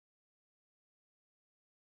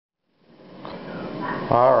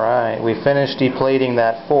Alright, we finished deplating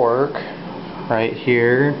that fork right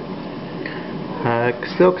here. It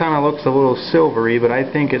still kind of looks a little silvery, but I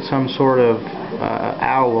think it's some sort of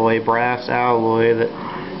alloy, brass alloy that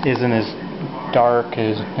isn't as dark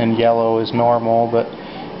and yellow as normal. But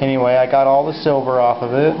anyway, I got all the silver off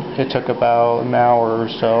of it. It took about an hour or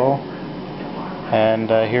so. And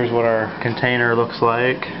here's what our container looks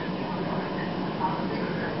like.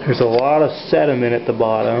 There's a lot of sediment at the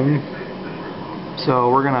bottom.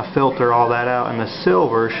 So we're going to filter all that out, and the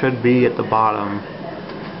silver should be at the bottom.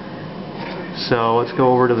 So let's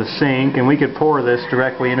go over to the sink, and we could pour this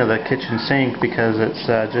directly into the kitchen sink because it's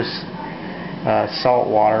just salt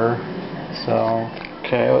water. So,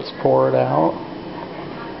 okay, let's pour it out.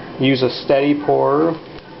 Use a steady pour.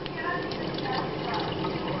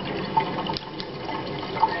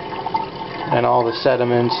 And all the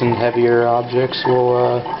sediments and heavier objects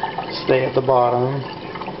will stay at the bottom.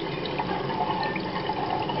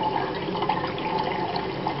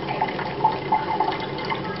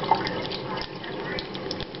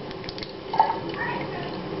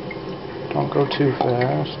 Don't go too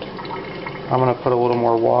fast. I'm going to put a little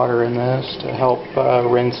more water in this to help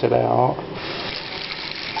rinse it out.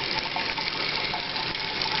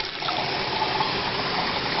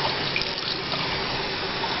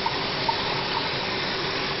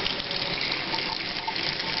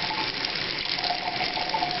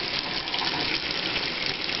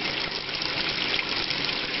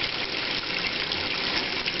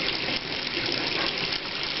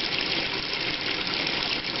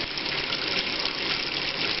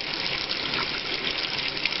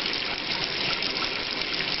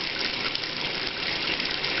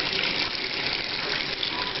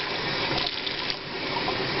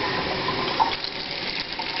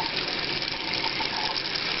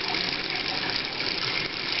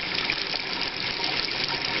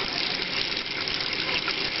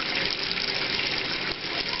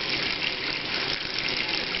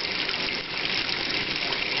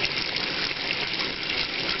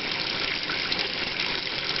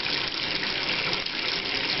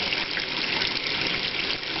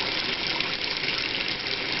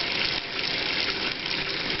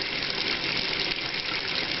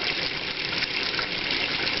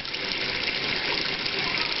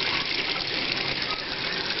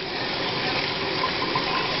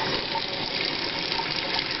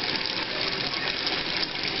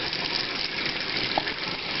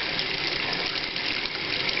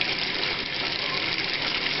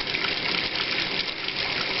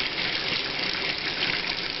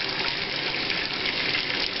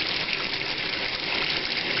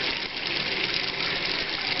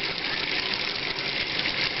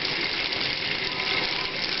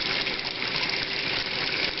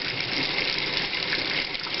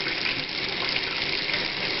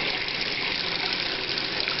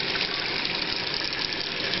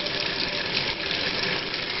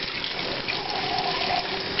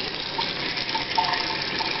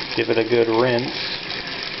 Give it a good rinse.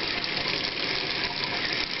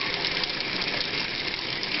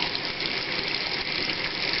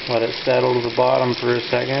 Let it settle to the bottom for a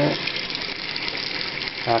second.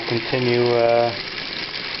 I'll continue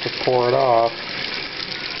to pour it off.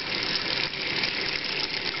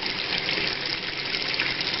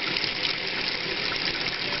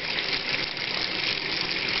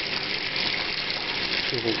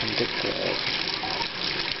 See if we can get that.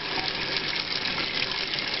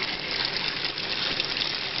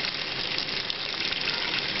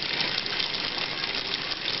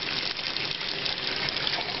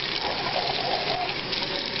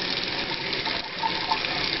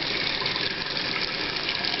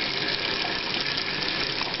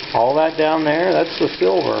 All that down there, that's the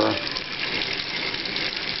silver.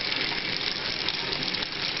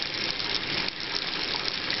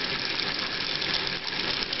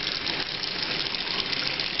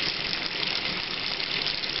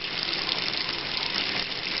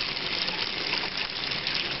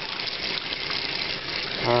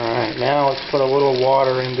 Alright, now let's put a little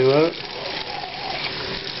water into it.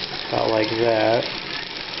 About like that.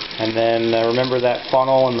 And then remember that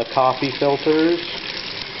funnel and the coffee filters?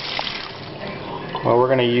 Well,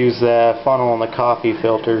 we're going to use the funnel and the coffee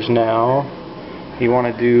filters now. You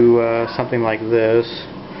want to do something like this.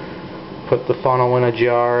 Put the funnel in a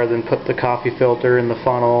jar, then put the coffee filter in the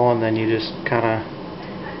funnel, and then you just kind of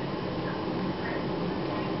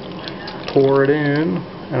pour it in.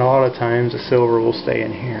 And a lot of times the silver will stay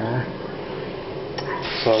in here.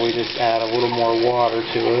 So we just add a little more water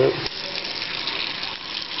to it.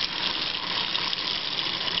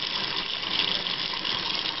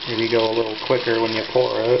 Maybe go a little quicker when you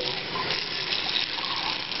pour it.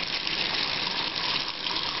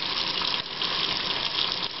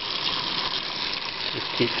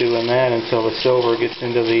 keep doing that until the silver gets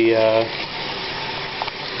into the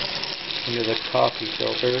coffee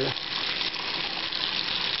filter.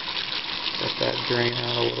 Let that drain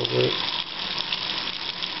out a little bit.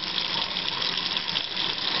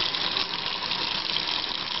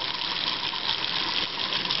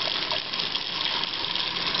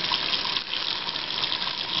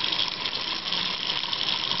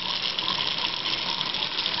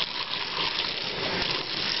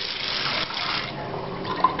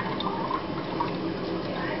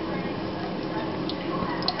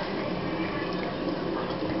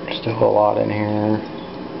 Still a lot in here.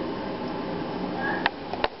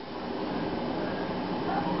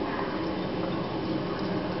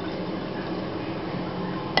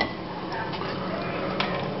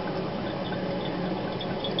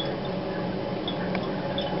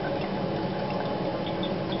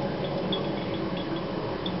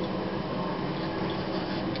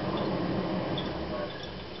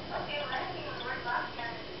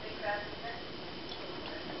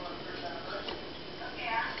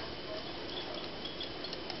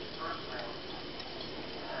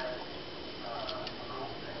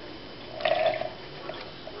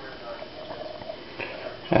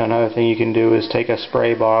 Another thing you can do is take a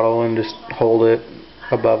spray bottle and just hold it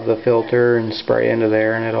above the filter and spray into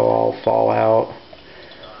there, and it'll all fall out.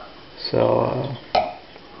 So,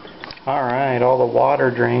 alright, all the water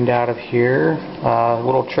drained out of here. A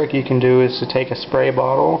little trick you can do is to take a spray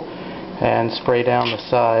bottle and spray down the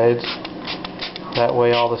sides. That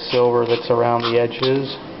way all the silver that's around the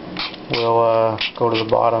edges will go to the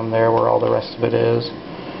bottom there where all the rest of it is.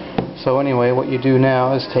 So anyway, what you do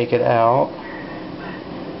now is take it out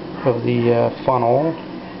of the funnel,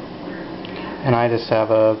 and I just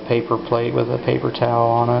have a paper plate with a paper towel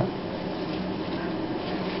on it.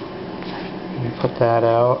 You put that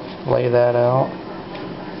out, lay that out,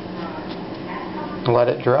 let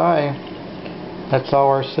it dry. That's all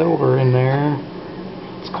our silver in there.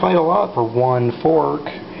 It's quite a lot for one fork.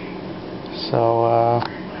 So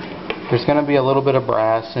there's going to be a little bit of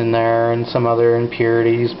brass in there and some other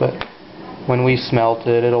impurities, but when we smelt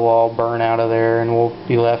it, it'll all burn out of there and we'll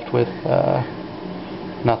be left with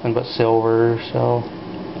nothing but silver. So,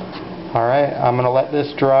 alright, I'm going to let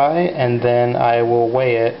this dry and then I will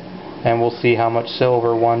weigh it and we'll see how much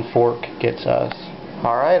silver one fork gets us.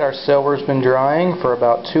 Alright, our silver's been drying for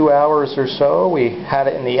about 2 hours or so. We had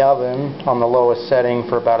it in the oven on the lowest setting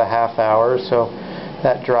for about a half hour, so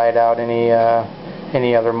that dried out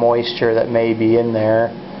any other moisture that may be in there.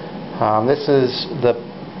 This is the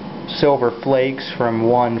silver flakes from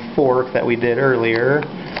one fork that we did earlier.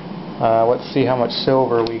 Let's see how much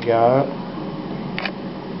silver we got.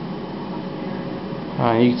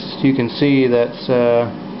 You can see that's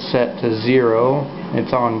set to 0.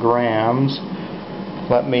 It's on grams.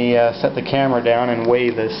 Let me set the camera down and weigh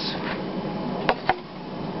this.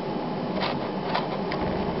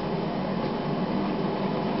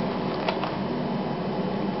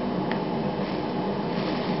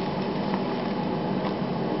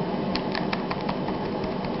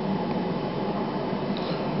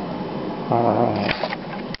 Alright.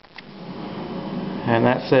 And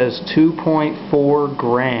that says 2.4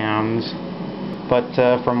 grams.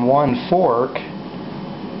 But from one fork,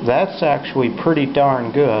 that's actually pretty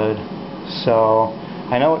darn good. So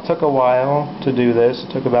I know it took a while to do this.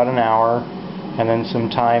 It took about an hour and then some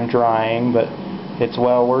time drying, but it's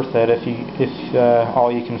well worth it if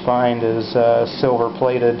all you can find is silver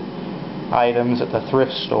plated items at the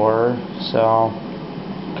thrift store. So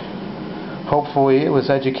hopefully it was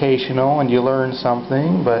educational and you learned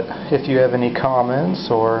something, but if you have any comments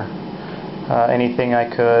or anything I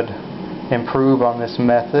could improve on this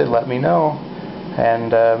method, let me know,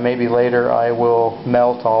 and maybe later I will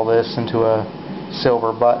melt all this into a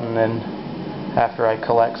silver button, and after I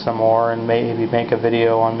collect some more, and maybe make a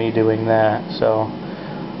video on me doing that. So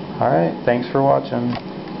alright, thanks for watching.